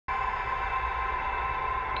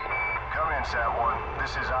again, Sat-1.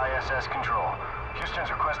 This is ISS Control. Houston's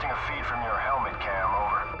requesting a feed from your helmet cam,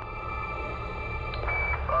 over.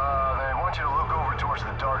 They want you to look over towards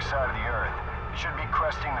the dark side of the Earth. It should be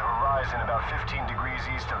cresting the horizon about 15 degrees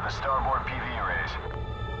east of the starboard PV rays.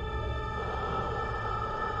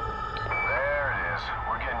 There it is.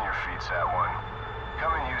 We're getting your feed, Sat-1.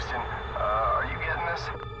 Come in, Houston. Are you getting this?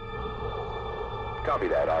 Copy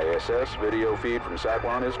that, ISS. Video feed from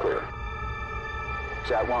Sat-1 is clear.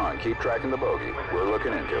 Sat-1, keep tracking the bogey. We're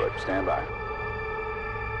looking into it. Stand by.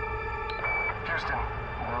 Houston,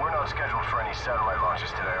 we're not scheduled for any satellite launches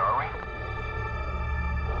today, are we?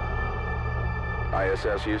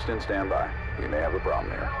 ISS Houston, stand by. We may have a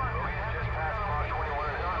problem here.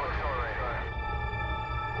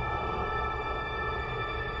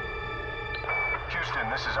 Houston,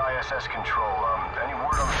 this is ISS Control. Any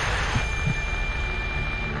word on the...